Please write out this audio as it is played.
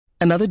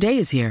Another day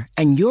is here,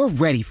 and you're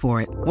ready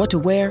for it. What to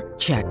wear?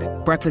 Check.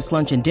 Breakfast,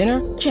 lunch, and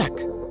dinner? Check.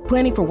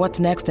 Planning for what's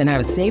next and how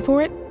to save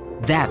for it?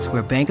 That's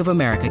where Bank of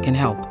America can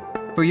help.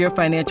 For your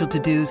financial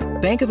to-dos,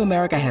 Bank of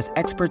America has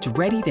experts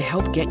ready to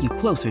help get you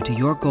closer to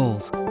your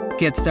goals.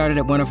 Get started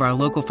at one of our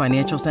local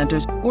financial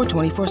centers or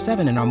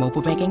 24/7 in our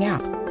mobile banking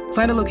app.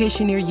 Find a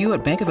location near you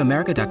at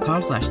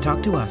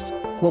bankofamerica.com/talktous.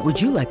 What would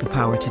you like the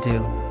power to do?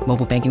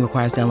 Mobile banking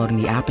requires downloading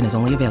the app and is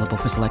only available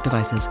for select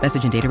devices.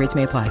 Message and data rates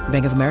may apply.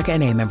 Bank of America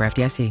N.A., member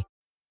FDIC.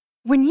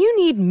 When you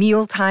need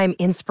mealtime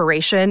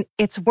inspiration,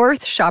 it's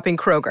worth shopping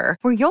Kroger,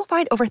 where you'll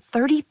find over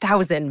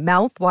 30,000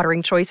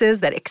 mouth-watering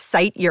choices that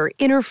excite your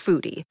inner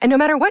foodie. And no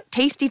matter what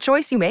tasty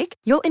choice you make,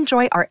 you'll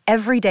enjoy our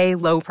everyday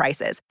low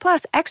prices,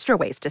 plus extra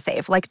ways to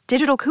save, like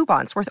digital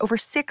coupons worth over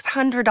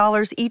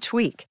 $600 each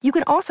week. You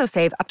can also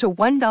save up to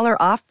 $1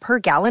 off per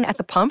gallon at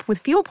the pump with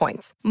fuel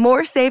points.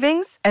 More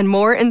savings and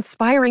more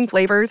inspiring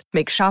flavors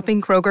make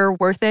shopping Kroger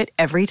worth it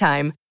every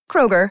time.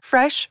 Kroger,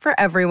 fresh for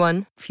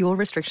everyone. Fuel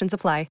restrictions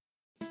apply.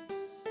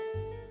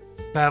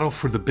 Battle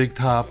for the Big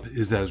Top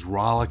is as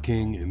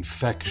rollicking,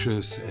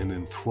 infectious, and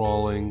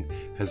enthralling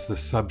as the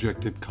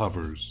subject it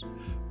covers.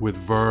 With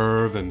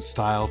verve and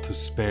style to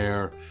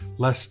spare,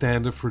 Les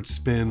Standiford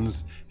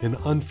spins an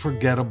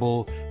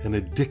unforgettable and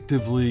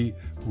addictively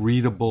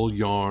readable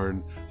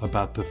yarn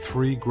about the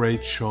three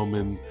great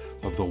showmen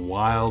of the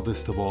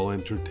wildest of all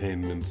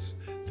entertainments,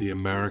 the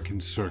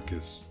American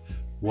circus.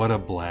 What a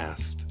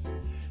blast.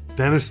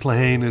 Dennis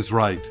Lehane is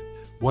right.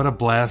 What a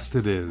blast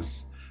it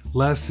is.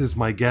 Les is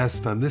my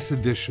guest on this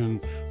edition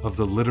of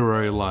The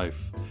Literary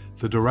Life,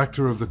 the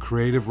director of the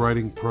creative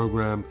writing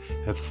program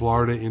at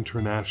Florida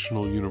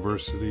International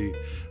University.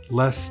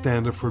 Les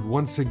Standiford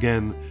once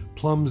again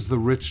plumbs the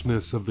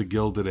richness of the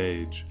Gilded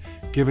Age,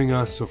 giving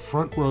us a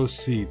front row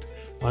seat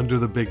under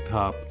the big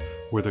top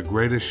where the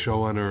greatest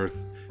show on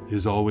earth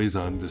is always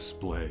on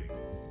display.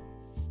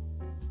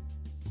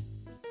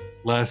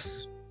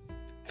 Les,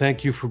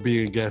 thank you for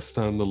being a guest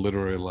on The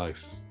Literary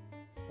Life.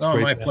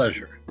 My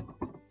pleasure.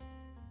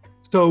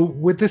 So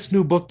with this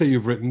new book that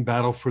you've written,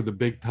 Battle for the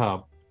Big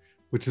Top,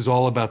 which is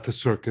all about the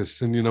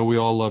circus, and we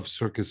all love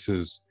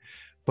circuses,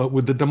 but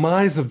with the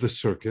demise of the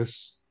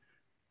circus,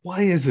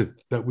 why is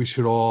it that we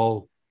should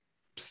all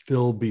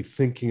still be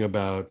thinking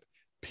about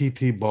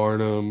P.T.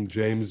 Barnum,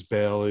 James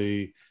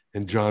Bailey,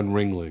 and John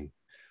Ringling?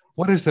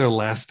 What is their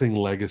lasting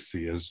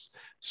legacy as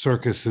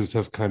circuses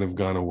have kind of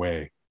gone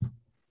away?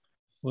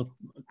 Well,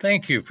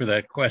 thank you for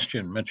that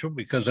question, Mitchell,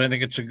 because I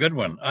think it's a good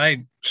one.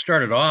 I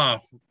started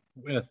off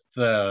with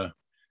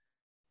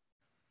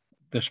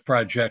this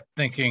project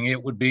thinking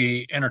it would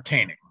be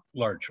entertaining,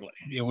 largely.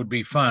 It would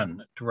be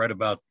fun to write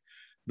about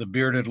the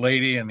bearded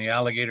lady and the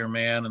alligator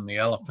man and the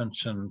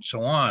elephants and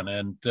so on.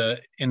 And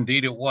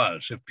indeed it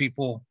was. If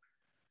people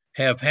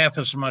have half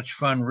as much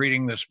fun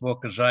reading this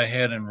book as I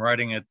had in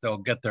writing it, they'll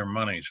get their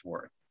money's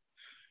worth.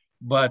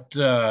 But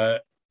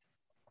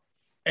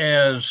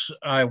as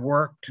I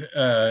worked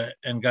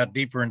and got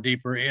deeper and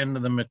deeper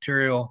into the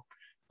material,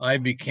 I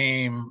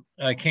came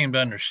to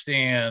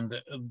understand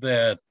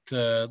that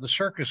the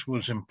circus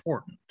was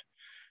important,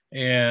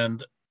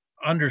 and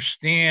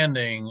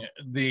understanding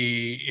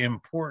the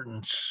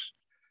importance,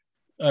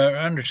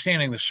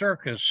 understanding the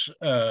circus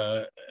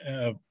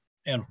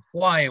and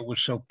why it was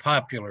so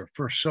popular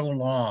for so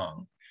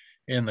long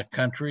in the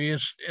country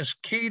is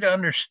key to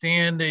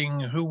understanding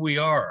who we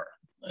are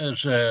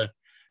as a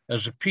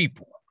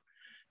people.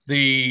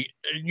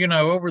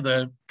 Over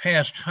the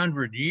past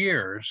 100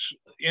 years,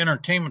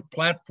 entertainment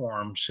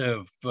platforms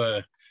have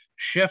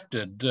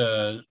shifted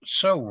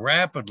so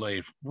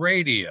rapidly.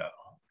 Radio,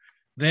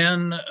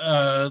 then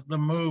the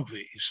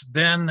movies,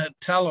 then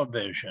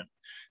television,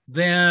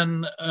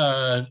 then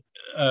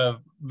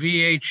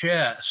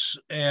VHS,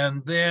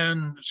 and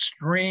then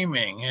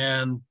streaming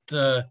and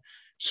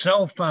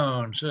cell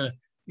phones.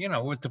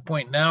 We're at the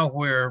point now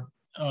where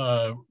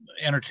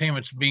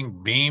entertainment's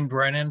being beamed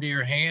right into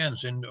your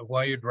hands and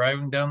while you're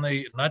driving down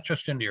not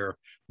just into your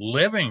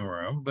living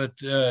room, but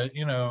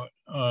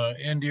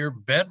into your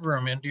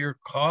bedroom, into your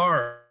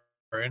car,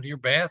 or into your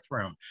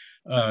bathroom,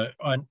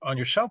 on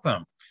your cell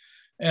phone.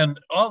 And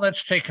all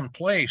that's taken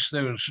place,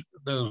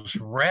 those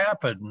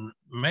rapid and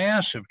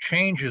massive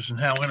changes in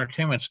how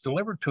entertainment's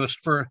delivered to us.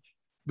 For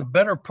the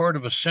better part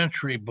of a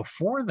century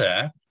before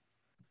that,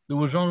 there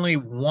was only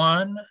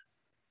one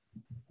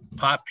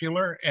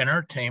popular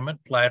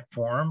entertainment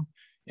platform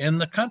in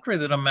the country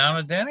that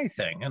amounted to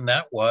anything, and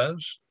that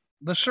was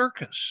the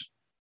circus.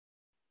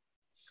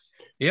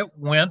 It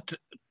went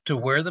to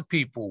where the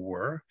people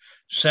were.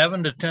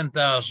 7,000 to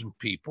 10,000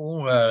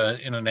 people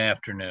in an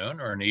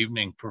afternoon or an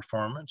evening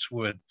performance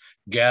would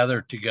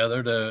gather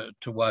together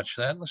to watch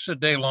that. And this is a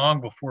day long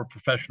before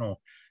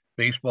professional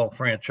baseball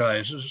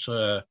franchises.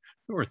 There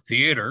were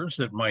theaters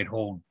that might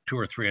hold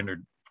 200 or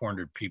 300,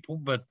 400 people,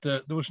 but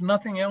there was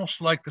nothing else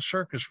like the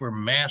circus where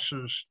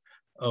masses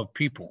of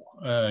people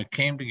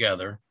came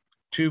together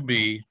to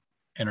be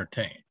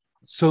entertained.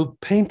 So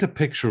paint a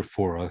picture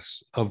for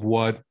us of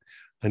what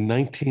a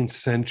 19th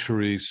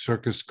century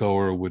circus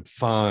goer would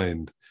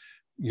find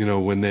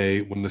when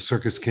the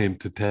circus came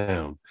to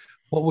town?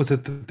 What was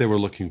it that they were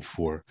looking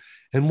for?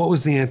 And what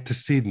was the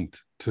antecedent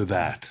to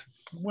that?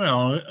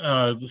 Well,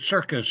 the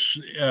circus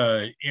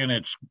in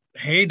its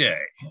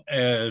heyday,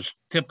 as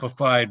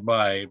typified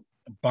by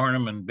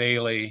Barnum and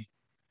Bailey,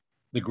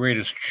 The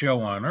Greatest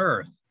Show on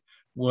Earth,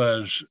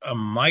 was a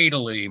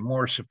mightily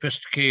more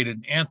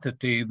sophisticated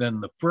entity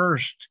than the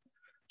first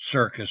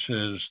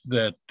circuses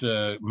that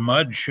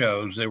mud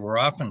shows, they were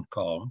often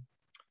called,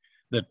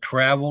 that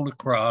traveled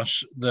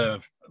across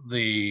the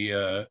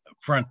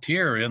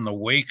frontier in the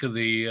wake of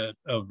the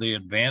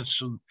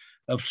advance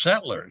of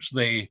settlers.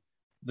 They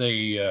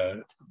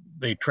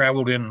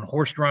traveled in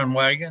horse-drawn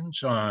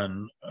wagons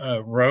on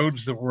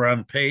roads that were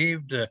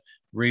unpaved. The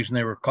reason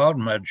they were called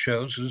mud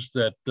shows is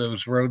that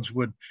those roads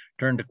would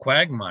turn to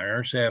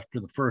quagmires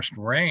after the first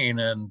rain,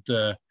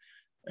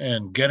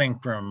 and getting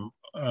from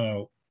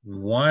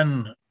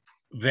one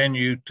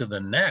venue to the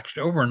next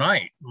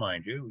overnight,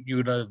 mind you,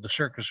 the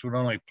circus would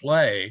only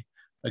play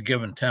a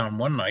given town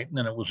one night, and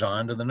then it was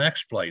on to the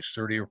next place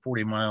 30 or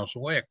 40 miles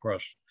away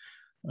across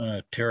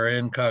terra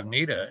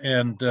incognita.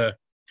 And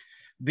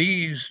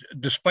these,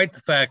 despite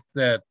the fact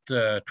that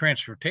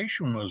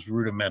transportation was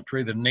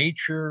rudimentary, the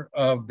nature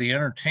of the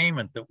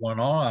entertainment that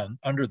went on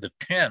under the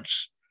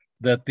tents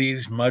that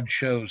these mud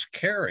shows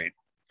carried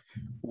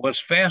was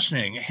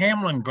fascinating.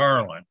 Hamlin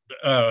Garland,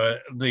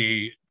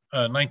 the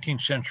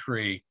 19th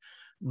century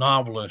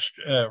novelist,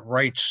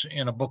 writes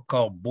in a book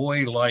called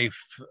Boy Life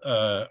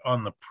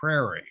on the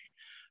Prairie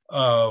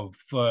of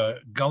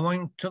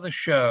going to the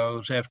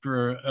shows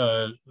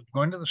after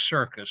going to the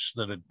circus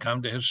that had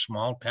come to his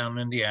small town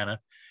in Indiana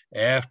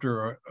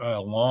after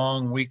a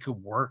long week of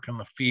work in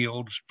the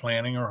fields,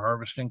 planting or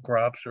harvesting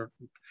crops or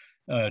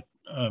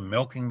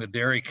milking the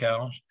dairy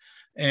cows,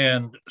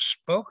 and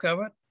spoke of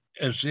it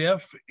as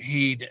if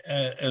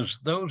as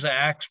those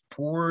acts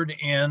poured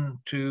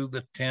into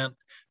the tent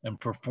and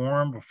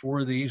performed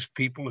before these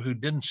people who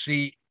didn't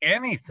see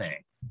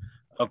anything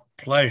of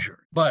pleasure.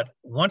 But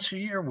once a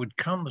year would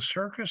come the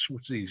circus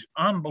with these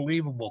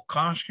unbelievable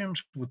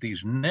costumes, with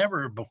these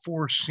never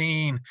before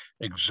seen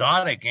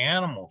exotic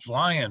animals,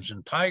 lions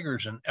and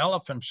tigers and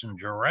elephants and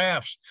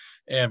giraffes,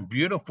 and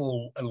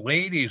beautiful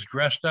ladies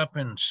dressed up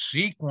in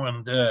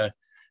sequined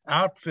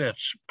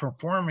outfits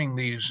performing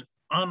these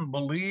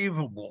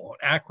unbelievable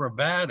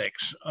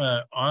acrobatics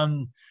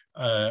on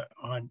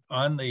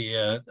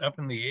the up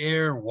in the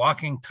air,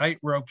 walking tight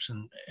ropes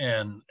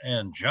and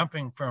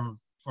jumping from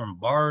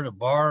bar to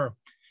bar,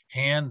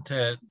 hand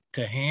to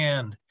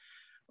hand.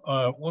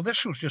 Well,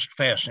 this was just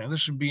fascinating.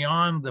 This is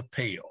beyond the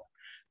pale.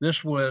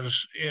 This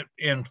was,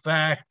 in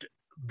fact,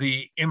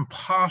 the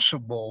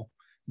impossible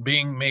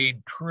being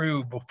made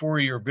true before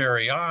your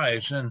very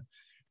eyes. And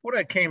what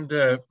I came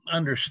to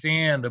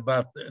understand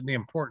about the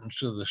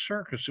importance of the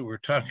circus that we were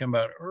talking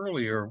about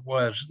earlier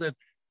was that,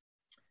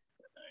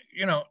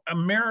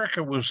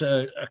 America was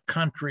a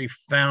country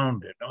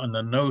founded on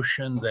the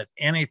notion that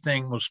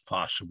anything was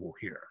possible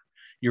here.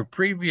 Your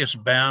previous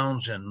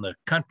bounds and the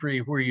country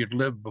where you'd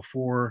lived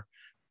before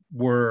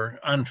were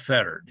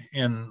unfettered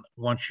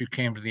once you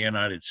came to the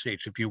United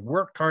States. If you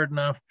worked hard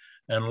enough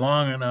and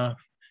long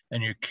enough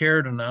and you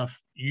cared enough,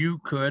 you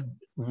could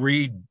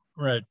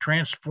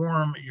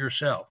transform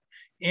yourself.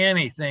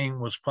 Anything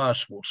was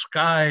possible.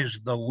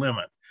 Sky's the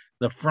limit.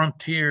 The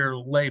frontier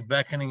lay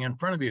beckoning in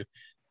front of you.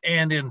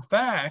 And in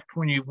fact,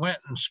 when you went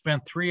and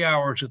spent 3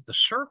 hours at the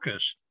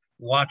circus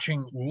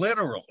watching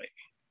literally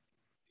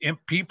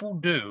people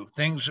do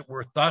things that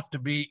were thought to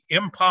be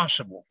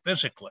impossible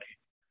physically,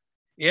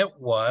 it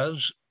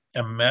was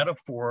a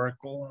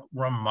metaphorical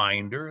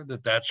reminder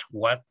that that's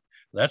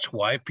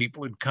why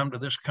people had come to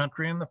this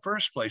country in the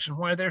first place, and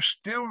why they're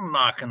still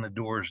knocking the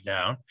doors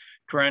down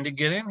trying to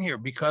get in here,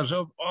 because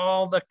of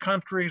all the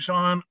countries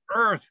on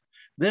earth.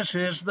 This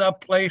is the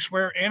place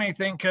where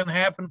anything can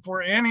happen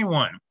for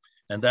anyone.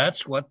 And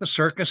that's what the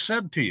circus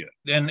said to you.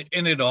 And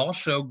it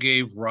also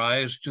gave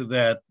rise to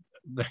that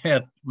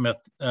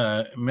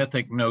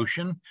mythic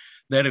notion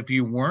that if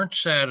you weren't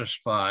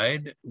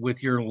satisfied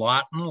with your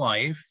lot in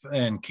life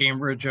in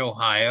Cambridge,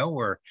 Ohio,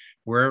 or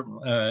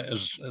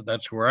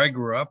that's where I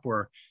grew up,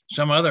 or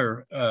some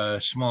other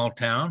small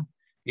town,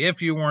 if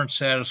you weren't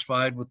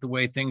satisfied with the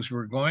way things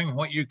were going,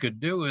 what you could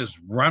do is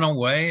run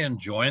away and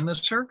join the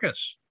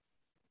circus.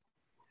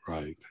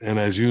 Right. And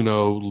as you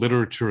know,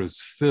 literature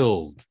is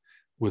filled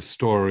with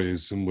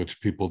stories in which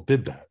people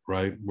did that,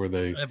 right? Where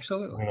they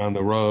absolutely went on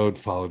the road,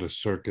 followed a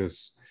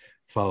circus,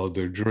 followed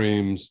their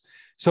dreams.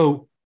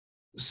 So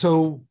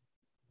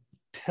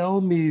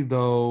tell me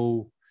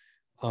though,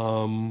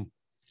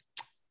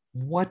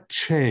 what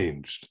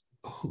changed?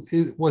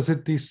 Was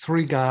it these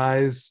three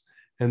guys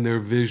and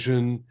their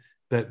vision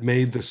that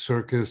made the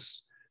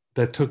circus,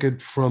 that took it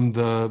from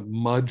the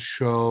mud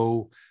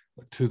show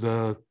to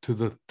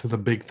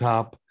the big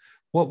top?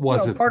 What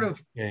was it that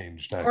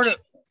changed?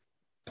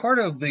 Part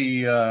of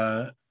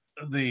the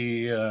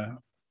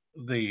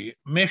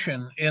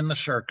mission in the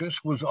circus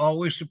was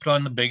always to put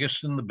on the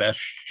biggest and the best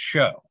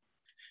show.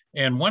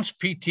 And once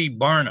P.T.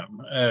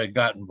 Barnum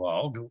got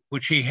involved,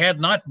 which he had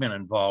not been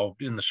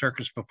involved in the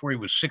circus before he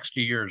was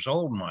 60 years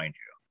old, mind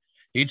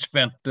you, he'd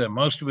spent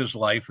most of his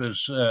life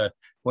as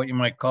what you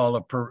might call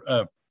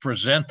a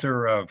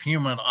presenter of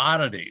human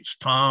oddities,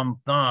 Tom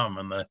Thumb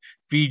and the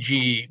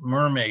Fiji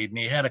Mermaid. And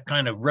he had a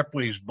kind of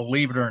Ripley's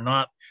Believe It or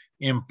Not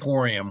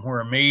emporium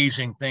where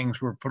amazing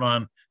things were put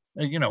on,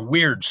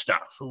 weird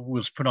stuff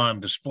was put on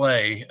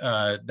display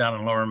down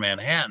in Lower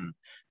Manhattan.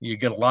 You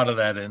get a lot of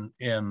that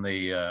in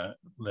the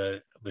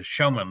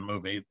Showman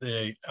movie.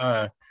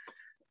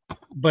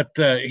 But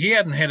he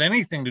hadn't had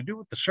anything to do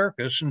with the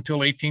circus until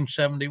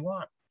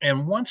 1871.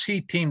 And once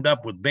he teamed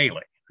up with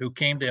Bailey, who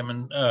came to him,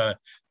 and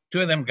two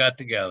of them got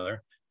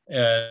together,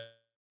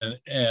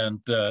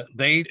 and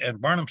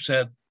Barnum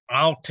said,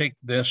 "I'll take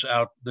this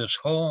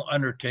whole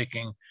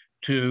undertaking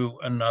to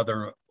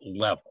another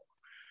level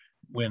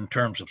in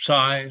terms of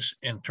size,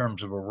 in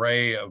terms of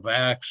array of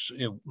acts."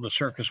 The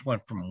circus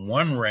went from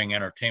one ring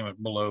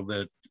entertainment below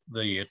the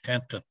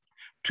tent to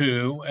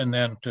two, and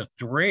then to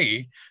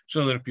three,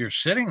 so that if you're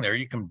sitting there,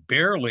 you can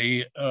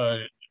barely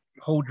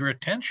hold your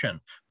attention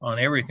on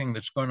everything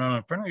that's going on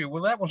in front of you.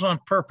 Well, that was on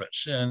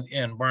purpose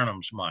in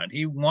Barnum's mind.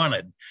 He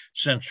wanted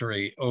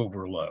sensory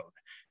overload.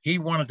 He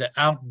wanted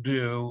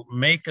to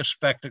make a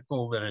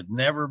spectacle that had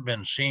never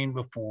been seen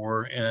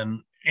before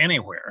in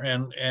anywhere,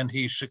 and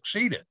he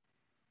succeeded.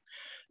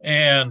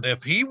 And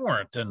if he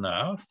weren't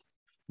enough,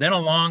 then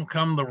along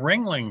come the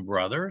Ringling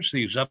Brothers,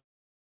 these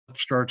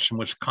upstarts in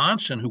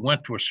Wisconsin who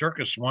went to a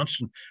circus once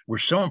and were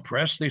so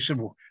impressed, they said,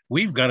 "Well,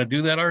 we've got to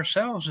do that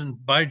ourselves."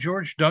 And by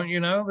George, don't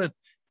you know that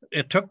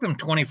it took them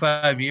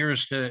 25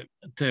 years to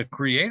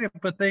create it,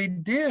 but they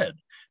did.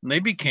 And they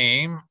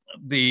became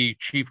the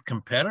chief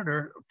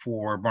competitor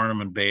for Barnum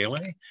and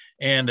Bailey,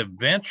 and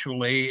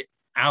eventually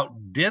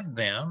outdid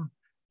them,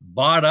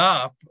 bought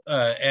up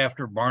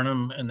after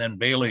Barnum and then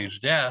Bailey's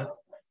death,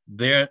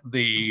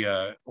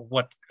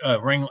 what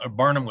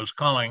Barnum was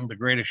calling the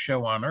greatest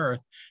show on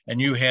earth.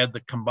 And you had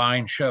the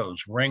combined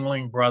shows,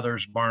 Ringling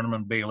Brothers, Barnum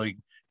and Bailey,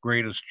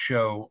 greatest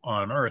show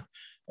on earth.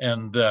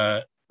 And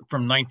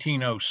from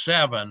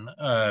 1907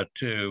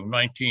 to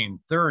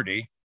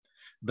 1930,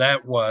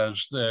 that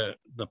was the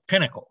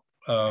pinnacle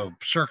of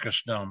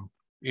circusdom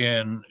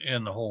in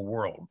the whole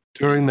world.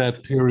 During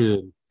that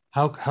period,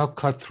 how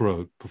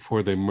cutthroat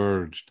before they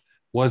merged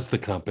was the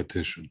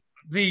competition?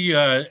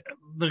 The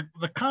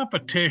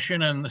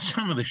competition and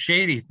some of the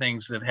shady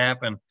things that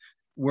happened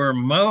were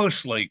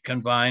mostly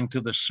confined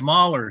to the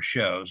smaller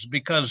shows,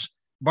 because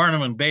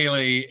Barnum and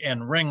Bailey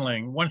and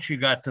Ringling, once you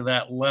got to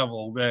that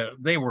level,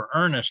 they were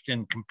earnest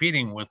in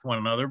competing with one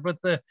another,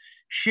 but the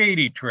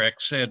shady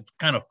tricks had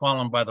kind of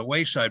fallen by the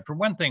wayside. For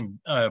one thing,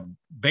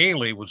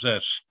 Bailey was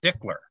a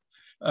stickler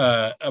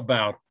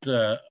about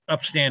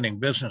upstanding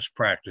business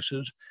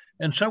practices,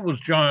 and so was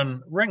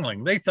John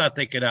Ringling. They thought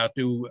they could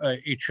outdo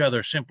each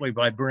other simply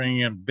by bringing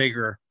in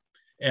bigger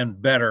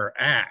and better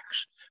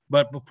acts.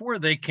 But before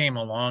they came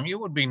along, it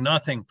would be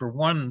nothing for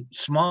one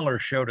smaller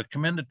show to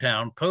come into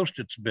town, post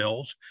its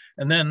bills,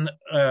 and then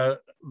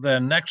the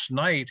next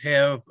night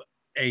have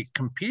a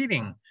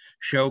competing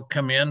show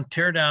come in,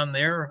 tear down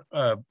their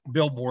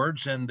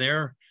billboards and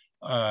their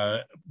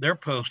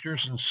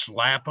posters and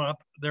slap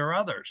up their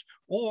others.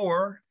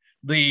 Or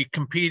the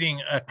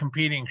competing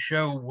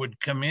show would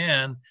come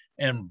in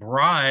and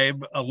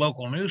bribe a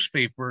local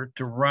newspaper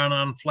to run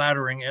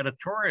unflattering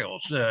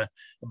editorials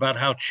about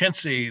how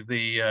chintzy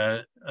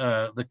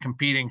the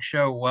competing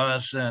show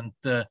was, and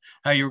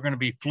how you were going to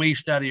be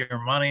fleeced out of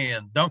your money,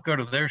 and don't go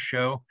to their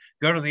show,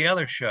 go to the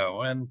other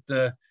show. And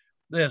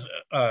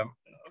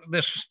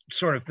this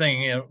sort of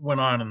thing went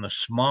on in the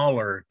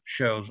smaller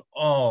shows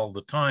all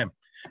the time.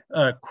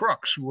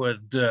 Crooks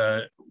would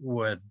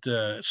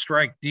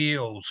strike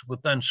deals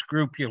with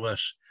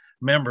unscrupulous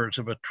members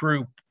of a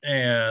troupe,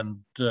 and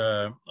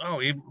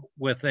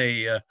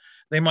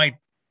they might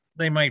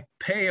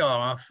pay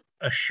off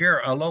a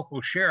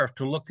local sheriff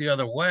to look the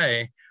other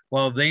way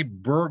while they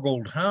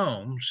burgled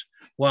homes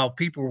while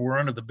people were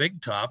under the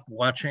big top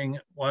watching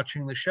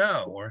the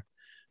show.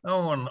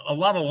 And a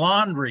lot of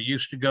laundry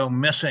used to go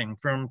missing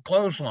from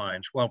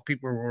clotheslines while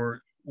people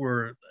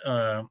were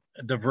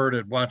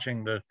diverted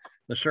watching the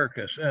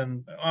circus,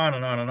 and on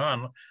and on and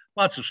on.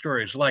 Lots of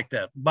stories like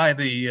that. By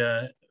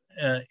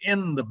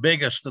in the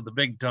biggest of the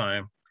big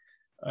time,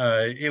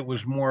 it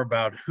was more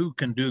about who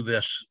can do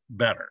this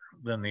better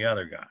than the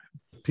other guy.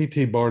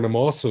 P.T. Barnum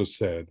also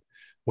said,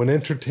 when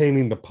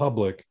entertaining the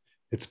public,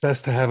 it's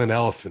best to have an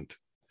elephant.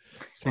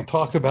 So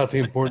talk about the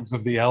importance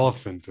of the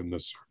elephant in the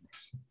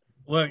circus.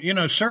 Well,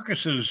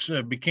 circuses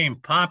became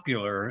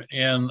popular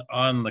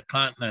on the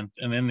continent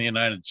and in the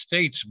United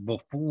States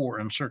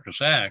and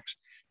circus acts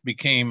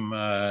became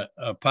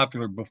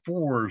popular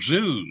before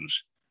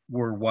zoos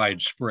were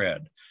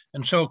widespread.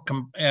 And so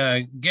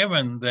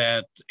given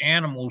that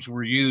animals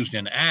were used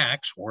in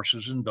acts,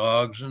 horses and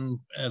dogs and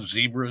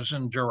zebras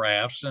and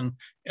giraffes and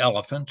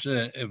elephants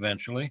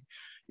eventually,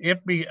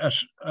 it be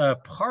a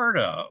part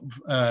of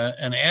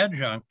an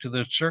adjunct to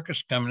the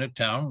circus coming to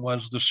town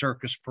was the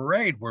circus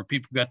parade, where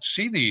people got to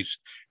see these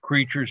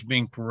creatures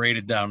being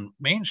paraded down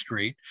Main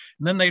Street.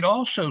 And then they'd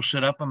also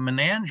set up a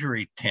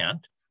menagerie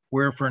tent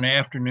where for an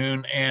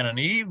afternoon and an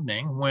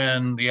evening,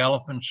 when the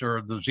elephants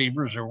or the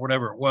zebras or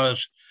whatever it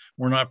was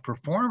were not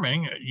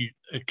performing,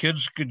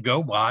 kids could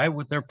go by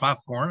with their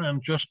popcorn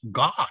and just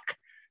gawk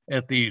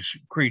at these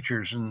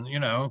creatures, and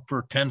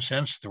for 10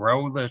 cents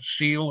throw the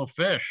seal of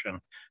fish, and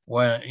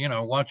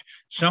watch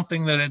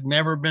something that had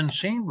never been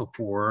seen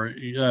before,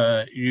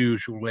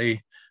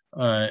 usually,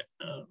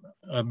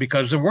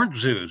 because there weren't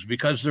zoos,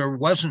 because there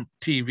wasn't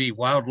TV,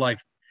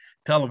 wildlife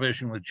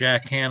television with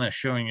Jack Hanna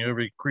showing you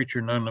every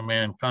creature known to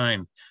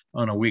mankind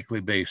on a weekly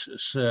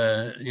basis.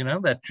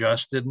 That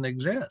just didn't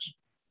exist.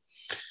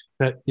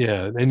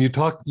 And you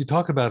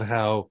talk about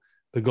how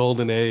the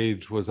golden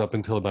age was up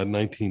until about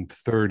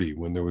 1930,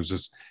 when there was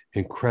this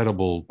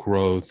incredible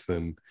growth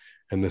and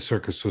the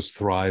circus was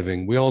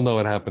thriving. We all know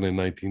what happened in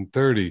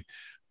 1930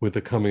 with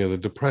the coming of the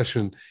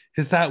Depression.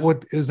 Is that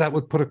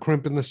what put a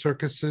crimp in the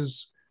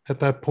circuses at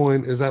that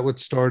point? Is that what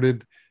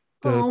started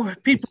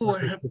people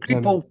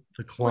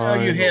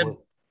decline?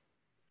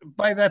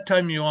 By that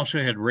time, you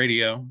also had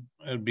radio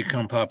had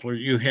become popular.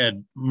 You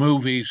had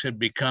movies had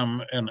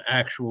become an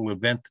actual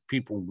event that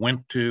people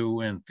went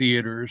to in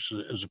theaters,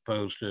 as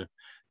opposed to,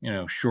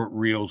 short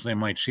reels they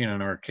might see in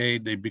an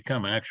arcade. They'd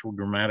become actual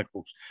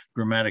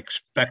dramatic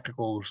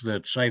spectacles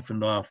that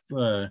siphoned off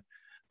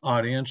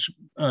audience.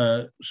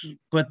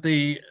 But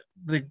the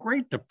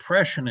Great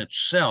Depression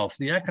itself,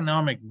 the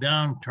economic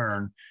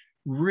downturn,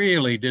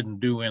 really didn't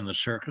do in the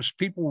circus.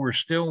 People were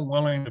still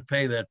willing to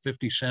pay that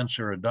 50 cents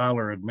or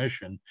 $1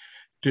 admission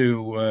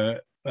to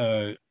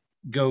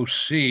go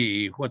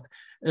see what.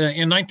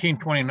 In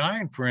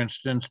 1929, for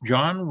instance,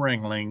 John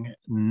Ringling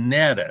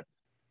netted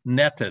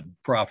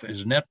profit.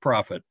 His net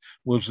profit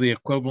was the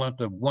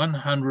equivalent of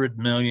 $100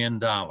 million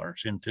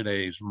in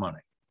today's money.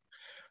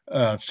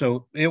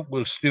 So it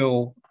was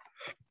still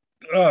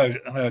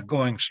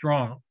going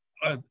strong.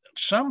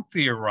 Some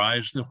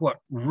theorize that what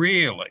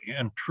really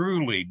and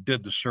truly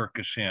did the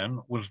circus in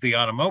was the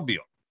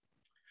automobile.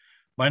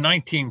 By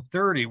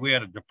 1930, we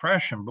had a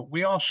depression, but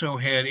we also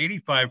had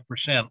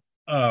 85%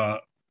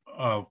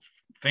 of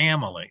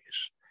families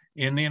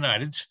in the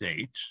United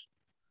States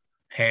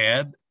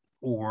had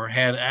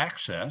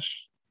access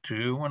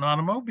to an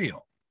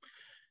automobile.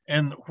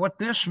 And what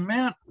this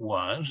meant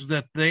was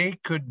that they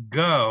could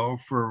go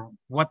for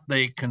what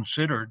they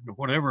considered,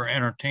 whatever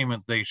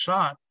entertainment they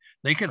sought,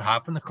 they could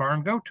hop in the car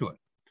and go to it.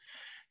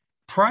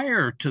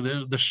 Prior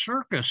to the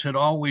circus had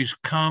always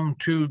come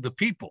to the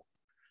people.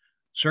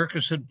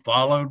 Circus had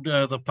followed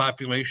the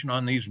population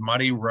on these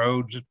muddy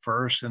roads at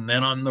first, and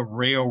then on the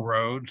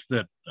railroads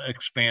that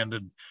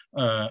expanded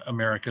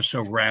America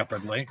so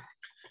rapidly,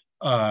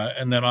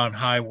 and then on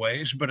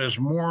highways. But as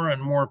more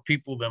and more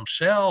people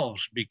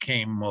themselves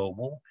became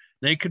mobile,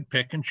 they could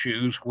pick and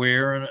choose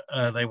where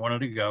they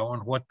wanted to go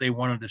and what they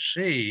wanted to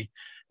see.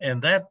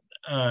 And that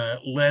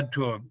led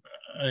to a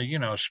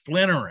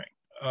splintering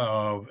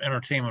of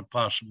entertainment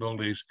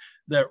possibilities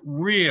that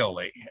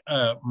really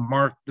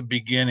marked the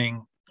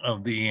beginning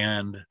of the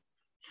end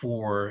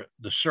for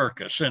the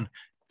circus. And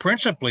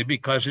principally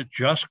because it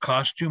just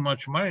cost too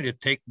much money to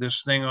take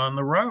this thing on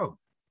the road.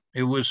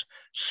 It was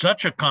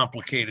such a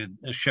complicated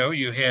show.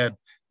 You had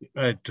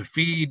to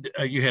feed,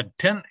 you had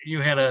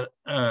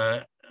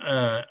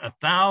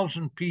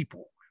 1,000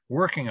 people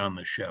working on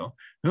the show,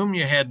 whom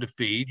you had to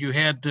feed. You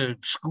had to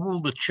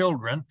school the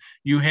children.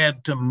 You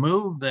had to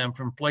move them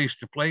from place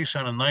to place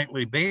on a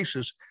nightly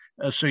basis.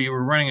 So you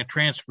were running a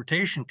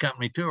transportation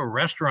company too, a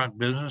restaurant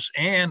business,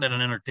 and an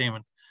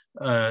entertainment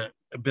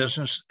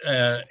business,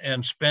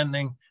 and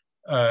spending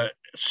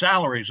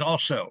salaries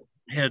also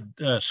had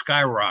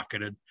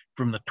skyrocketed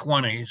from the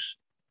 20s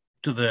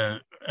to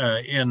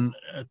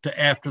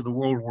after the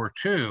World War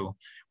II,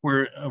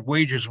 where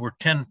wages were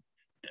 10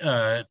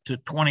 to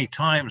 20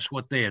 times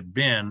what they had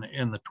been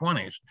in the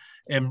 20s.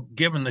 And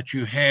given that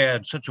you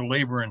had such a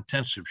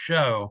labor-intensive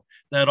show,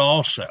 that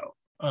also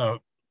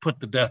put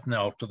the death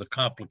knell to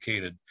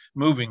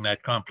moving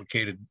that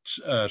complicated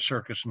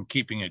circus and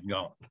keeping it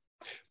going.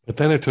 But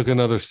then it took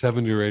another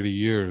 70 or 80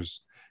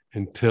 years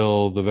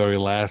until the very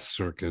last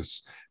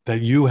circus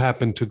that you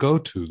happened to go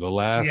to, the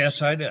last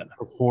yes, I did.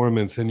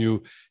 performance. And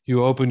you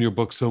opened your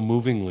book so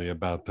movingly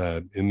about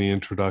that in the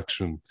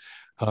introduction.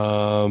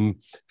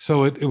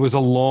 So it was a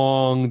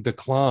long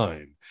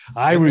decline.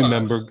 I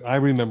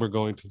remember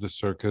going to the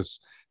circus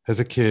as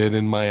a kid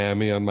in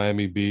Miami, on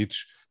Miami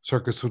Beach.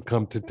 Circus would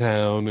come to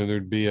town and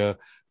there'd be a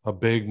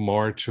big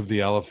march of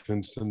the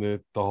elephants and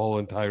the whole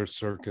entire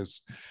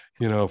circus,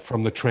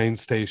 from the train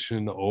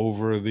station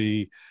over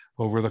the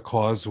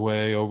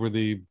causeway, over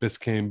the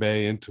Biscayne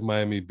Bay into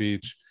Miami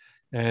Beach.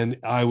 And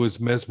I was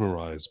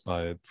mesmerized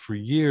by it for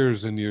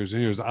years and years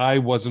and years. I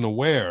wasn't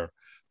aware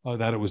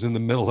that it was in the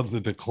middle of the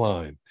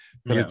decline,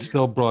 but it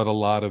still brought a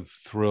lot of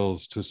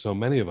thrills to so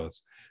many of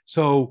us.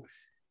 So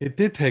it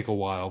did take a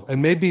while,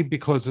 and maybe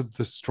because of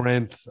the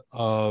strength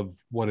of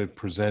what it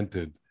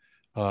presented,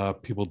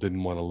 people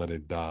didn't want to let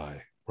it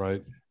die,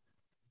 right?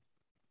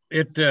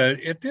 It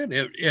did.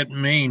 It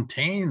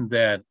maintained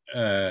that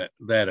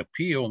that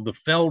appeal. The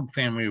Feld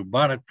family, who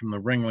bought it from the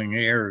Ringling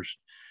heirs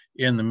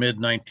in the mid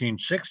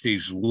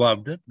 1960s,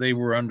 loved it. They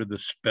were under the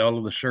spell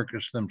of the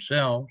circus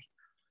themselves,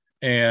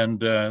 and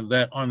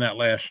that on that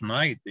last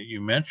night that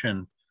you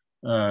mentioned,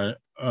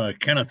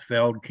 Kenneth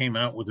Feld came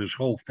out with his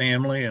whole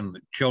family and the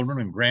children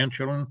and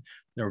grandchildren.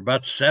 There were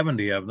about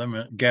 70 of them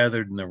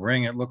gathered in the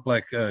ring. It looked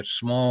like a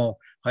small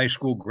high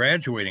school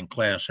graduating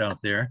class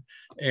out there.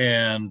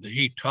 And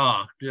he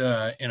talked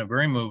in a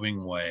very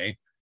moving way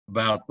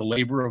about the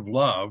labor of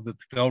love that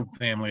the Feld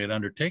family had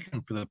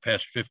undertaken for the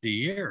past 50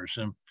 years.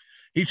 And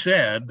he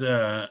said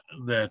that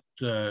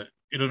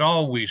it had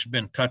always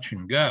been touch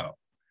and go,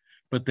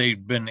 but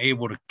they'd been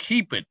able to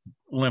keep it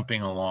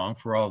limping along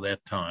for all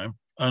that time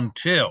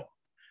until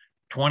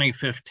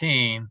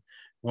 2015,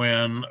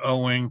 when,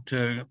 owing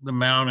to the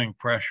mounting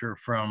pressure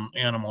from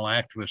animal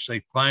activists,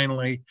 they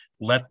finally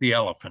let the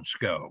elephants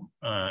go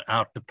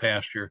out to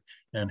pasture.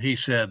 And he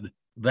said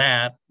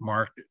that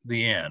marked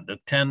the end.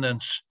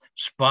 Attendance,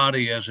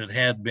 spotty as it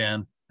had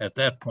been at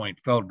that point,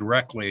 fell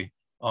directly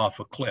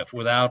off a cliff.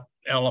 Without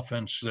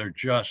elephants, there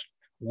just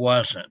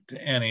wasn't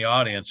any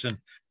audience. And,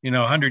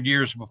 100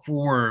 years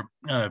before,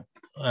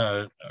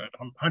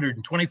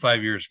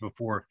 125 years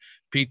before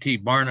P.T.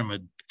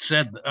 Barnum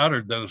had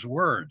uttered those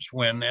words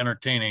when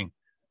entertaining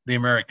the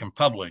American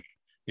public,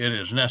 it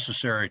is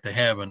necessary to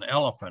have an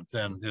elephant,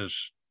 and his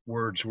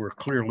words were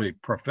clearly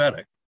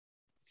prophetic.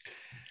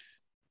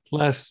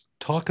 Les,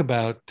 tell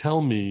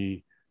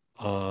me,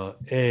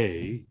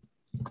 the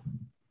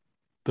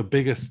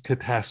biggest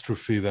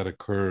catastrophe that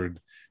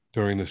occurred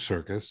during the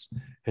circus,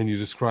 and you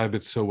describe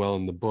it so well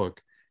in the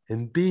book,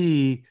 and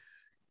B,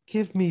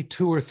 give me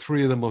 2 or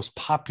 3 of the most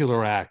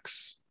popular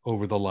acts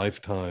over the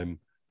lifetime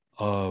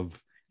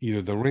of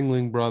either the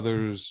Ringling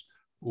Brothers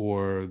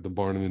or the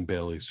Barnum and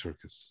Bailey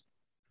Circus.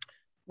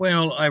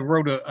 Well, I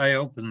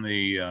opened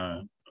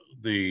the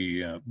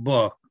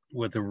book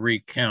with a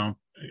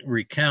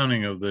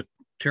recounting of the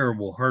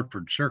terrible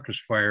Hartford Circus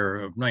fire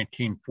of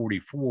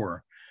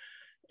 1944.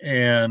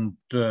 And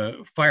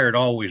fire had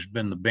always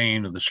been the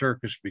bane of the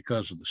circus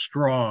because of the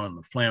straw and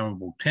the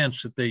flammable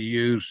tents that they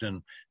used.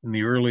 And in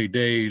the early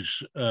days,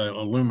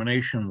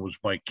 illumination was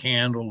by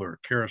candle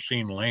or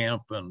kerosene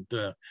lamp. And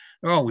there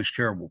were always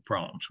terrible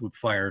problems with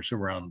fires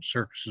around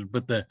circuses.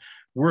 But the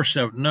worst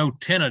of it, no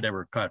tent had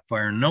ever caught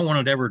fire. No one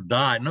had ever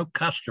died. No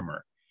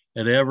customer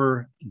had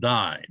ever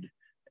died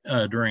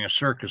during a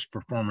circus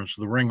performance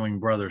of the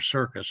Ringling Brothers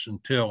Circus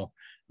until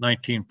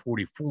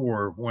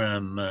 1944,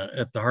 when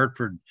at the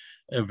Hartford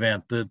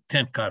event, the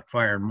tent caught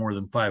fire and more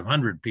than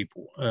 500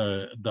 people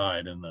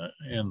died in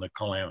the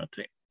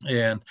calamity.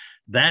 And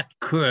that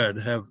could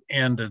have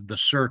ended the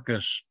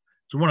circus.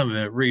 It's one of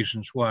the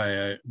reasons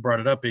why I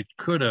brought it up. It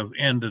could have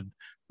ended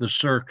the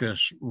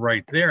circus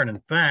right there. And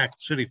in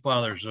fact, City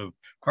Fathers of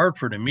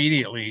Hartford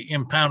immediately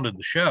impounded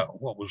the show,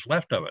 what was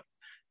left of it,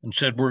 and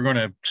said, we're going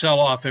to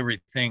sell off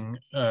everything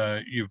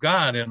you've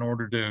got in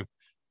order to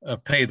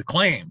pay the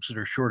claims that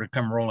are sure to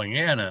come rolling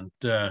in. And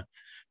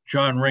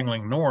John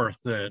Ringling North,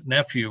 the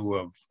nephew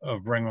of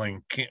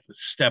Ringling,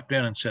 stepped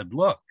in and said,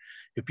 look,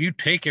 if you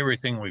take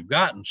everything we've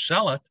got and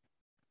sell it,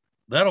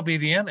 that'll be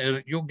the end.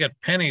 You'll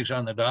get pennies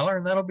on the dollar,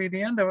 and that'll be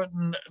the end of it.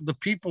 And the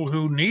people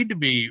who need to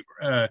be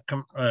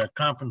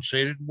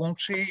compensated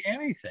won't see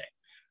anything.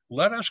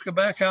 Let us go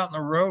back out on the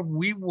road.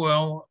 We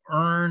will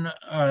earn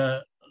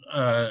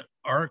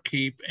our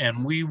keep,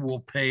 and we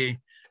will pay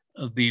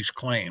these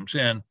claims.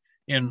 And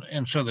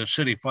so the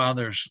City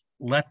Fathers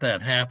let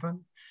that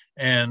happen.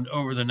 And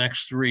over the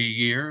next 3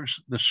 years,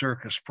 the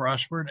circus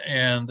prospered.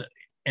 And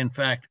in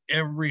fact,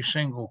 every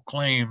single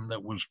claim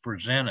that was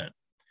presented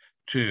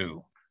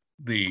to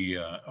the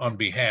on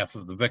behalf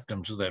of the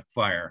victims of that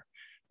fire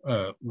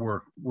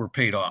were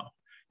paid off.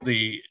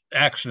 The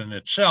accident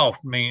itself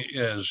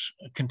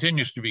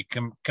continues to be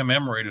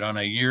commemorated on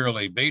a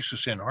yearly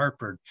basis in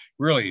Hartford,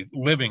 really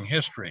living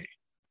history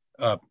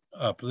up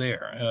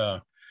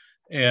there.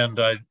 And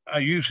I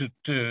use it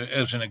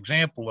as an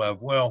example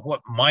of, well,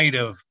 what might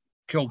have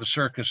killed the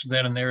circus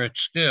then and there. It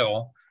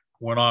still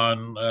went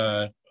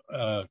on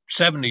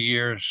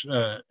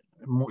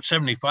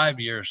 75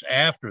 years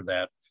after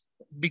that,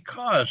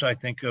 because I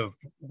think of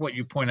what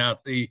you point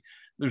out,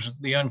 there's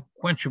the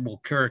unquenchable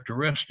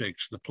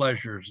characteristics, the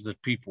pleasures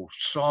that people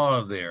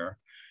saw there,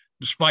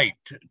 despite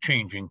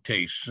changing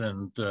tastes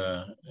and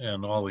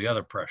all the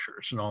other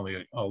pressures and all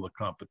the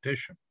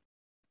competition.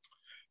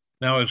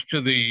 Now, as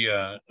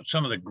to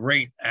some of the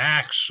great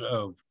acts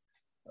of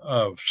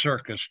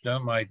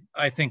circusdom, I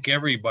think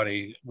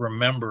everybody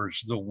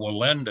remembers the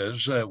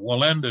Wallendas.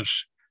 Wallendas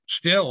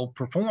still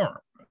perform.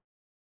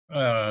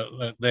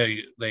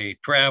 They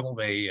travel.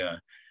 They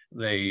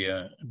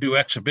do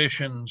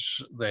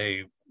exhibitions.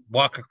 They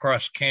walk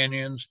across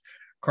canyons.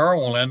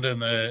 Carl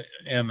Wallenda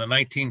in the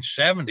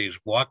 1970s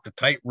walked a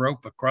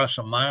tightrope across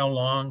a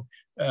mile-long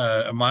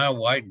a mile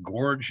wide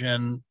gorge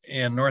in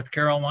North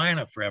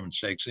Carolina, for heaven's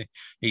sakes.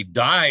 He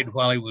died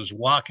while he was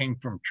walking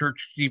from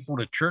church steeple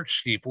to church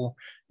steeple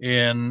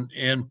in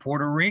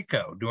Puerto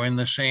Rico doing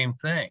the same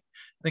thing.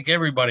 I think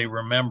everybody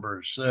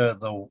remembers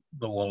the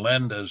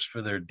Walendas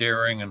for their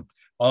daring and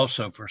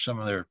also for some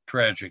of their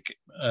tragic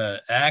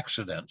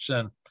accidents.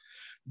 And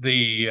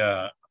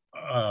the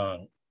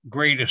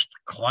greatest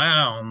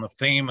clown, the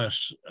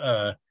famous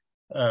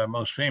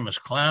most famous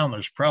clown,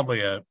 there's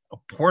probably a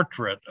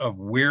portrait of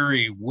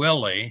Weary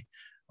Willie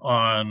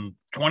on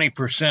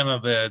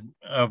 20%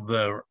 of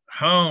the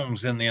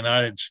homes in the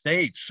United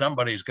States.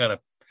 Somebody's got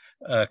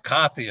a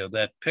copy of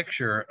that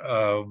picture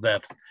of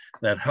that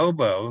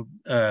hobo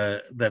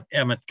that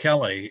Emmett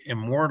Kelly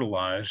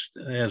immortalized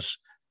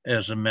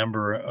as a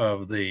member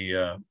of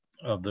the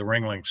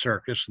Ringling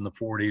Circus in the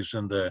 40s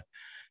and the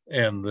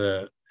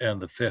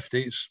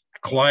 50s.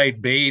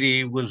 Clyde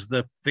Beatty was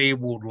the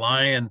fabled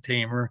lion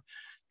tamer.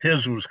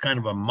 His was kind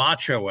of a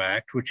macho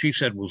act, which he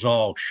said was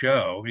all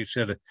show. He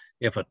said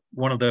if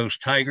one of those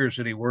tigers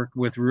that he worked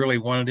with really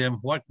wanted him,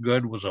 what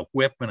good was a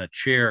whip and a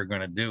chair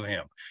going to do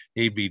him?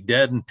 He'd be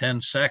dead in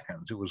 10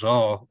 seconds. That was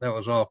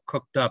all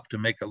cooked up to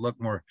make it look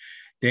more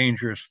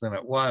dangerous than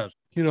it was.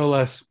 You know,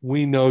 Les,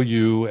 we know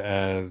you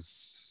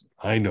as,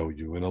 I know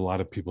you, and a lot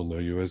of people know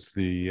you as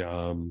the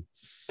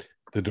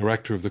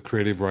director of the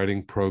creative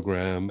writing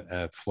program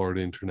at Florida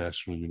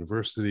International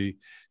University.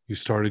 You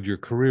started your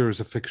career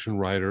as a fiction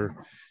writer.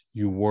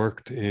 You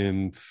worked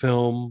in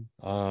film,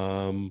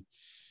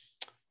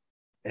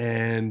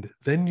 and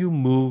then you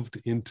moved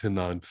into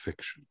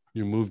nonfiction.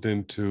 You moved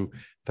into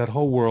that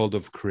whole world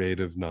of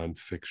creative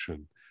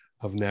nonfiction,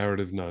 of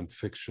narrative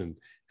nonfiction.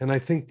 And I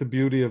think the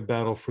beauty of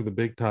Battle for the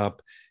Big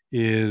Top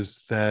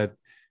is that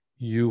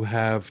you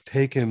have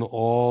taken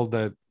all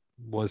that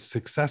was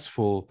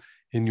successful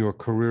in your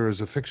career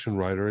as a fiction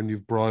writer, and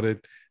you've brought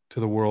it to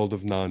the world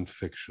of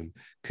nonfiction.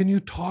 Can you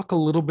talk a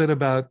little bit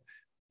about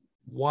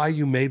why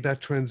you made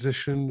that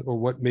transition, or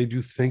what made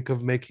you think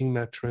of making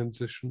that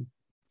transition?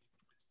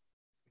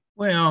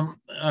 Well,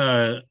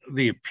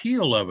 the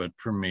appeal of it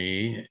for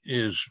me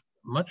is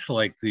much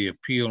like the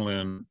appeal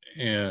in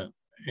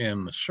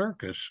the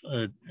circus,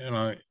 and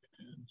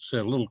it's a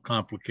little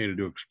complicated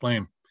to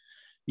explain.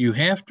 You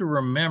have to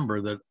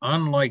remember that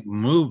unlike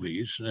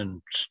movies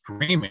and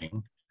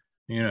streaming,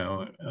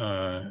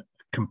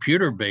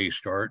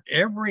 computer-based art,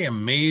 every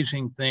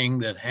amazing thing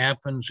that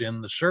happens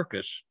in the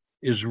circus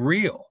is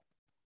real.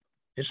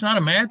 It's not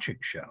a magic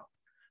show.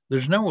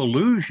 There's no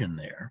illusion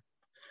there.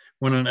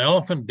 When an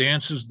elephant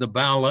dances the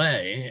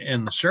ballet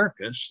in the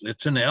circus,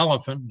 it's an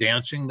elephant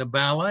dancing the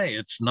ballet.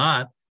 It's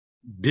not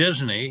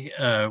Disney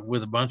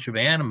with a bunch of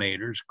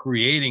animators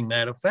creating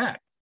that effect.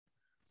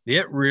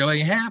 It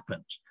really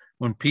happens.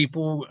 When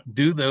people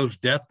do those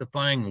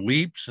death-defying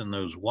leaps and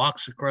those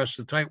walks across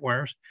the tight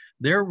wires,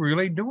 they're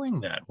really doing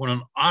that. When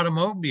an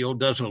automobile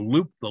does a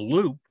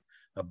loop-the-loop,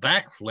 a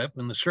backflip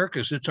in the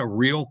circus, it's a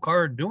real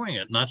car doing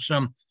it, not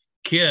some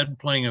kid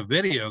playing a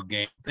video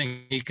game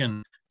thinking he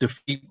can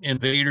defeat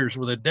invaders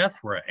with a death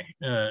ray.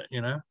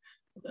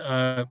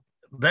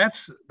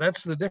 That's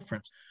the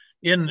difference.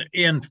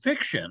 In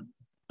fiction,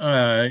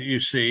 you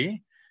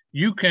see,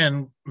 you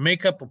can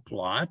make up a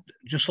plot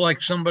just like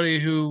somebody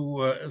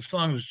who, as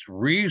long as it's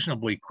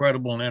reasonably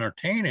credible and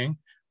entertaining,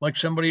 like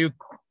somebody who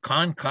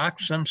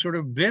concocts some sort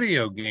of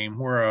video game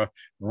where a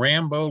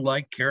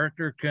Rambo-like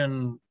character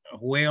can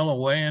whale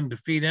away and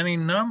defeat any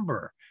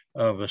number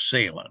of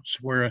assailants.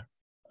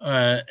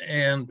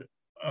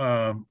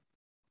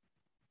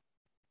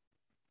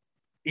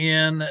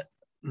 In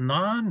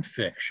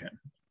nonfiction,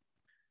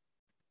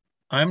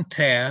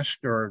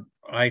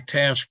 I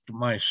tasked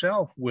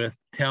myself with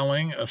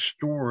telling a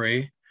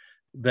story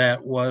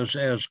that was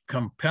as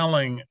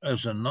compelling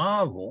as a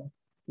novel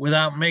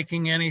without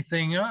making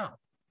anything up,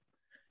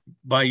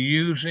 by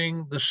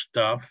using the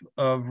stuff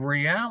of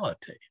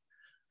reality.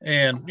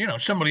 And,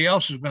 somebody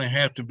else is going to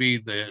have to be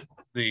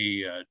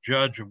the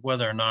judge of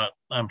whether or not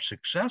I'm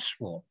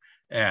successful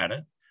at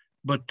it.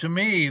 But to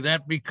me,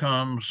 that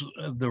becomes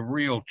the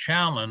real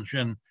challenge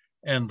and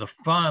the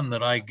fun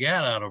that I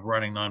get out of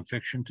writing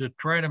nonfiction, to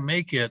try to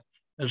make it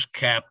as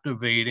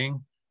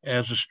captivating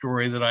as a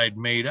story that I'd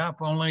made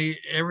up, only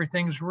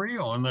everything's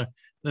real. And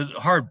the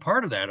hard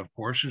part of that, of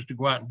course, is to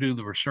go out and do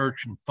the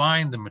research and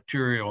find the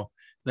material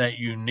that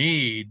you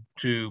need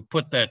to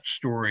put that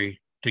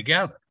story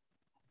together.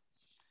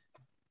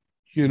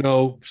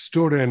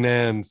 Stuart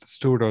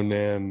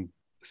Onan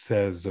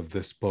says of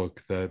this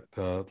book that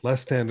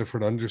Les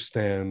Standiford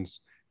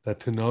understands that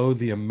to know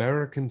the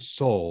American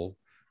soul,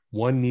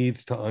 one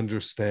needs to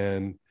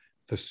understand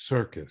the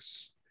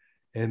circus.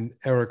 And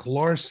Eric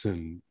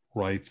Larson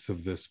writes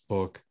of this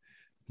book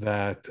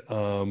that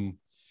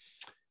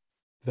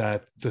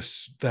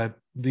that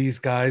these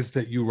guys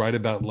that you write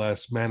about,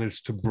 Les,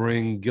 managed to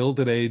bring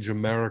Gilded Age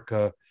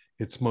America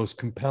its most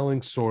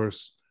compelling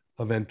source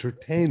of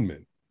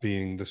entertainment,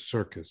 being the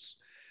circus.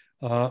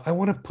 I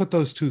want to put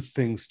those two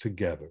things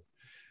together.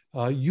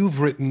 You've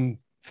written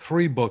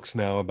 3 books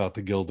now about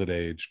the Gilded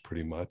Age,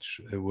 pretty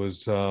much. It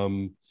was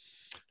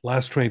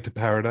Last Train to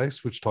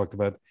Paradise, which talked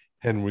about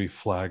Henry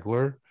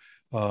Flagler.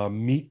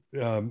 Meet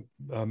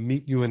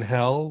You in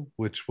Hell,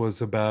 which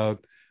was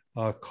about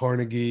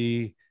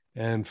Carnegie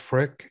and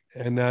Frick.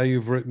 And now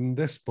you've written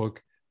this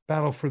book,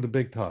 Battle for the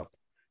Big Top,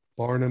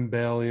 Barnum,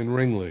 Bailey, and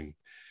Ringling.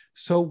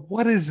 So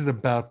what is it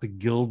about the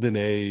Gilded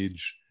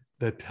Age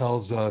that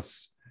tells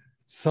us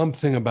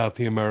something about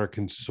the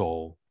American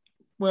soul?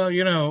 Well,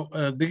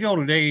 the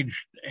Gilded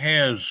Age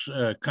has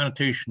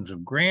connotations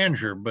of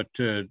grandeur, but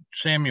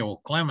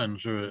Samuel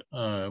Clemens or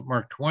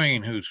Mark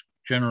Twain, who's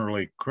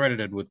generally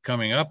credited with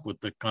coming up with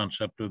the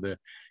concept of the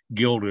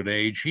Gilded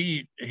Age,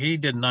 he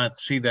did not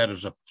see that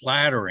as a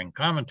flattering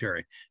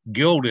commentary.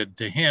 Gilded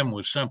to him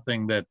was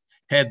something that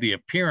had the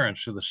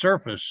appearance of the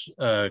surface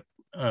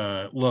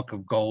look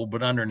of gold,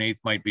 but underneath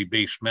might be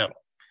base metal.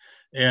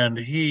 And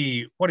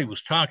what he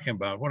was talking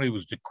about, what he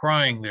was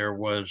decrying there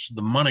was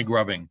the money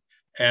grubbing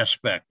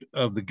aspect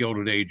of the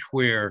Gilded Age,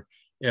 where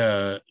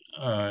in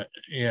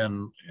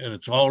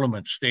its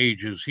ultimate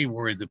stages, he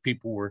worried that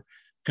people were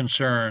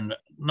concerned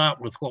not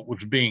with what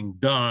was being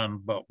done,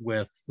 but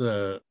with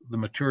the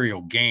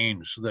material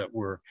gains that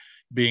were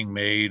being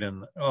made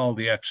and all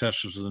the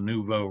excesses of the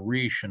nouveau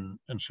riche and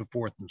so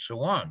forth and so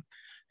on.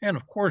 And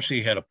of course,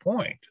 he had a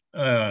point.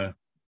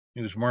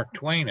 He was Mark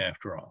Twain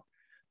after all.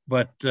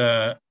 But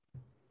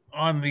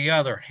on the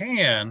other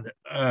hand,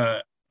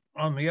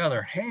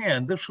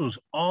 this was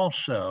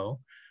also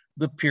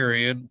the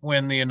period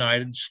when the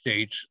United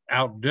States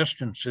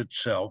outdistanced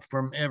itself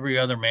from every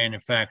other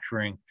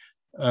manufacturing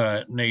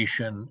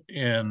nation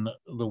in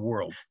the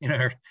world.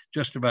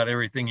 Just about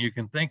everything you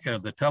can think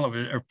of, the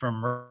television,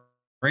 from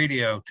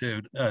radio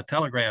to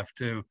telegraph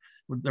to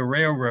the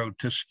railroad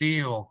to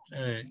steel,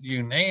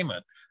 you name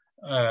it.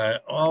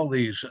 All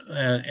these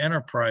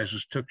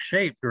enterprises took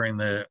shape during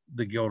the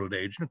Gilded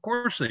Age. And of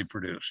course, they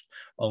produced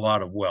a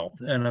lot of wealth.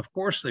 And of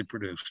course, they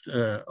produced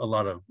a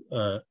lot of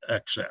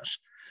excess.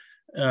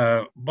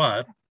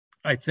 But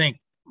I think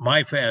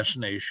my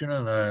fascination,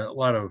 and a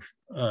lot of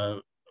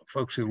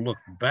folks who look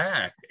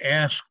back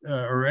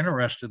are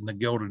interested in the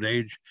Gilded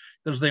Age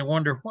because they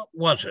wonder, what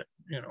was it?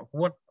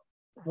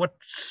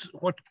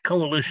 What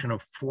coalition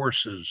of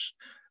forces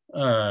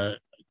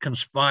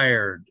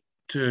conspired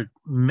to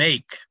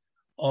make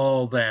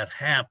all that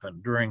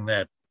happen during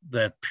that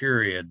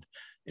period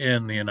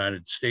in the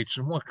United States,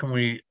 and what can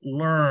we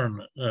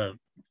learn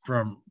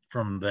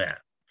from that?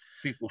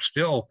 People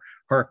still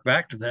hark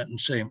back to that and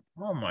say,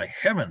 oh my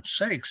heaven's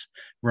sakes,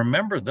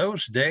 remember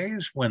those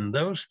days when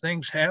those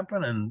things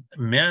happened and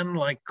men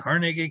like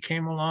Carnegie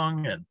came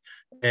along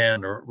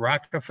and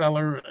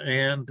Rockefeller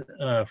and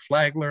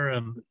Flagler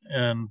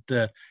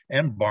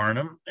and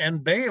Barnum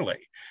and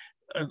Bailey.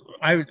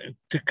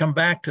 To come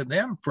back to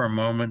them for a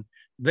moment,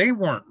 they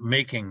weren't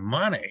making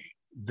money.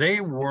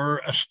 They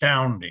were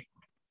astounding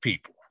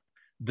people.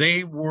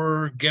 They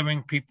were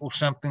giving people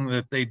something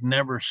that they'd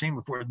never seen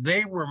before.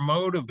 They were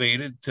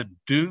motivated to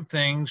do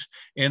things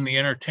in the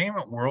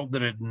entertainment world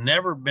that had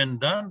never been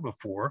done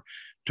before,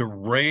 to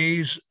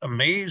raise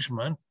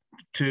amazement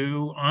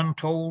to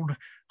untold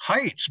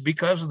heights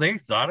because they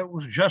thought it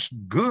was just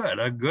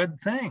a good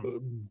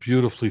thing.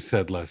 Beautifully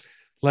said, Les.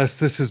 Les,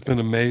 this has been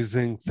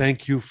amazing.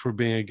 Thank you for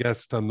being a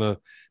guest on the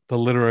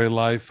Literary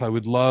Life. I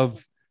would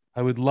love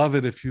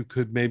it if you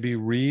could maybe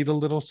read a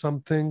little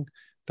something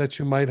that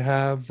you might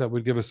have that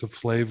would give us a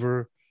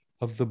flavor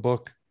of the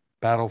book,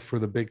 Battle for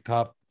the Big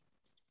Top.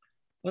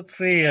 Let's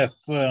see if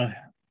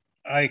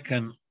I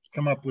can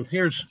come up with,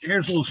 here's a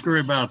little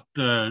story about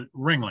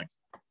Ringling.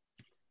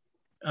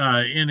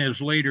 In his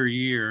later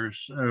years,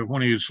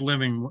 when he was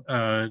living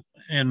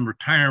in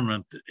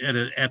retirement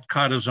at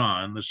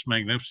Cottazon, this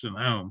magnificent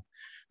home,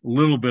 a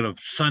little bit of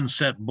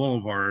Sunset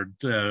Boulevard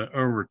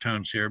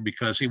overtones here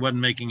because he wasn't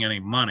making any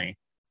money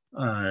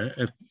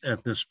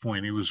at this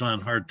point. He was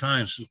on hard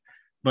times,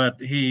 but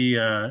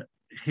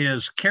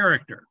his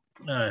character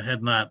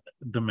had not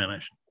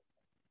diminished.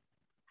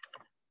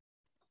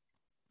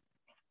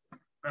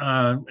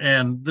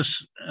 And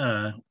this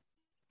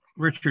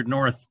Richard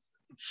North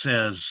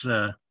says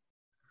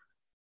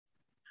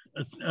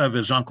of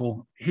his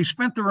uncle, he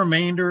spent the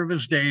remainder of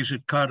his days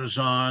at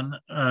Cottazon,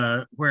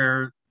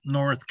 where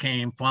North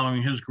came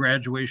following his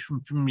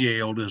graduation from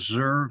Yale to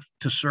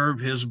serve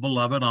his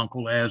beloved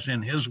uncle as,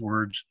 in his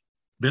words,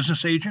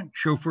 business agent,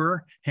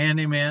 chauffeur,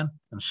 handyman,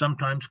 and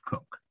sometimes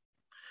cook.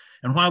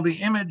 And while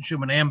the image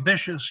of an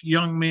ambitious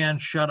young man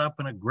shut up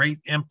in a great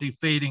empty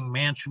fading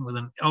mansion with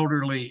an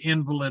elderly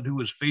invalid who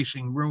was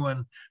facing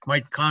ruin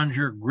might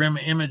conjure grim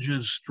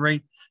images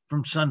straight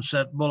from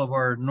Sunset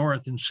Boulevard,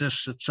 North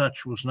insists that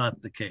such was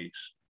not the case.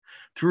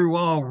 Through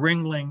all,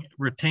 Ringling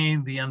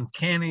retained the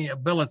uncanny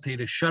ability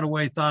to shut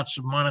away thoughts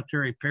of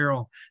monetary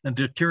peril and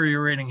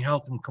deteriorating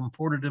health and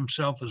comported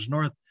himself, as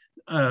North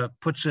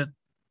puts it,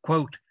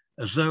 quote,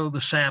 as though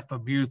the sap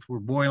of youth were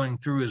boiling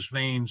through his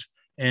veins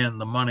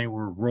and the money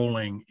were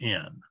rolling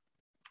in.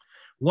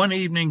 One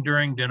evening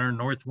during dinner,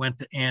 North went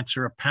to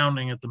answer a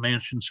pounding at the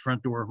mansion's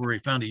front door, where he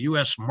found a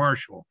U.S.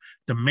 Marshal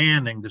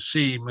demanding to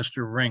see Mr.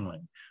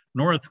 Ringling.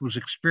 North was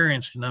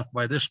experienced enough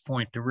by this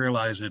point to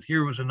realize that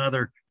here was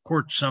another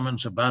court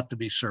summons about to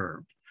be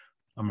served.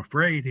 "I'm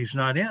afraid he's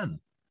not in,"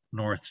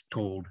 North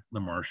told the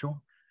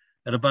marshal.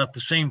 At about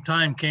the same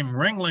time came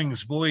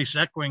Ringling's voice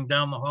echoing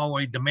down the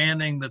hallway,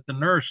 demanding that the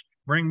nurse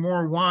bring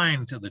more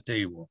wine to the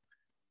table.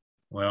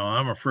 "Well,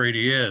 I'm afraid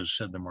he is,"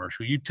 said the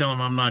marshal. "You tell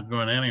him I'm not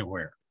going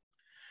anywhere."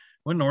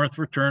 When North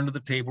returned to the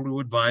table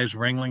to advise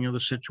Ringling of the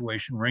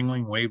situation,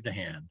 Ringling waved a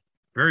hand.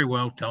 "Very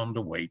well, tell him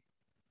to wait."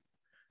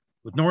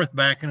 With North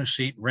back in his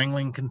seat,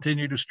 Ringling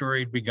continued a story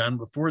he'd begun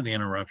before the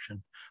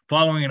interruption,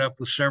 following it up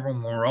with several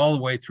more, all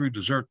the way through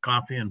dessert,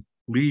 coffee, and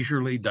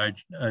leisurely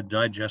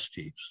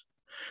digestives.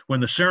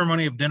 When the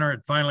ceremony of dinner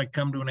had finally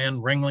come to an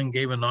end, Ringling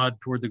gave a nod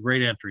toward the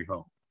great entry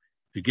hall.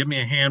 "If you give me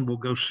a hand, we'll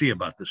go see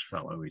about this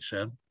fellow," he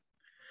said.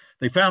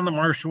 They found the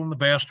marshal in the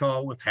vast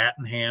hall with hat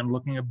in hand,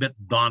 looking a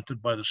bit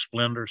daunted by the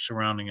splendor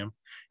surrounding him,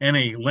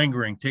 any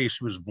lingering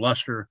taste of his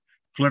bluster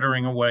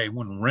flittering away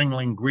when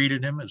Ringling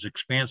greeted him as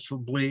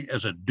expansively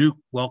as a duke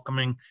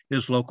welcoming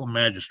his local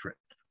magistrate,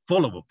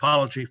 full of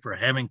apology for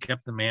having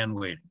kept the man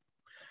waiting.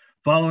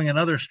 Following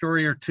another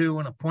story or two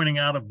and a pointing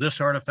out of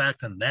this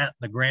artifact and that in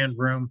the grand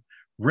room,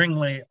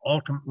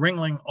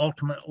 Ringling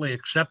ultimately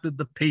accepted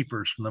the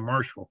papers from the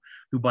marshal,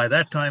 who by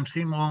that time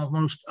seemed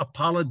almost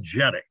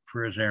apologetic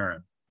for his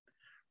errand.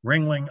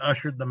 Ringling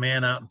ushered the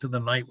man out into the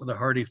night with a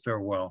hearty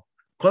farewell,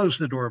 closed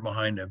the door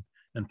behind him,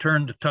 and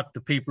turned to tuck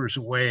the papers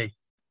away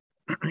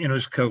in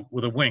his coat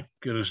with a wink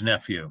at his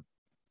nephew.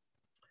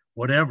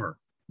 Whatever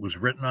was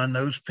written on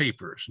those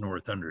papers,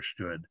 North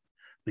understood,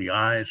 the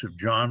eyes of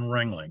John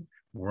Ringling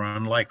were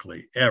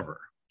unlikely ever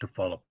to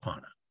fall upon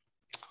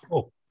it.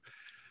 Oh,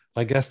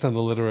 my guest on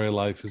The Literary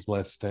Life is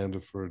Les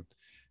Standiford,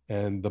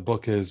 and the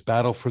book is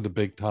Battle for the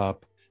Big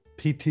Top,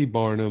 P.T.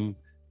 Barnum,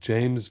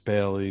 James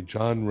Bailey,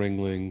 John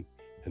Ringling,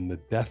 and the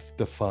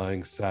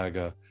death-defying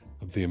saga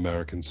of the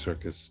American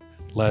circus.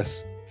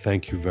 Les,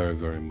 thank you very,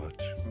 very much.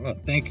 Well,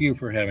 thank you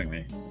for having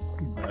me.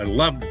 I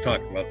love to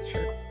talk about the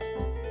circus.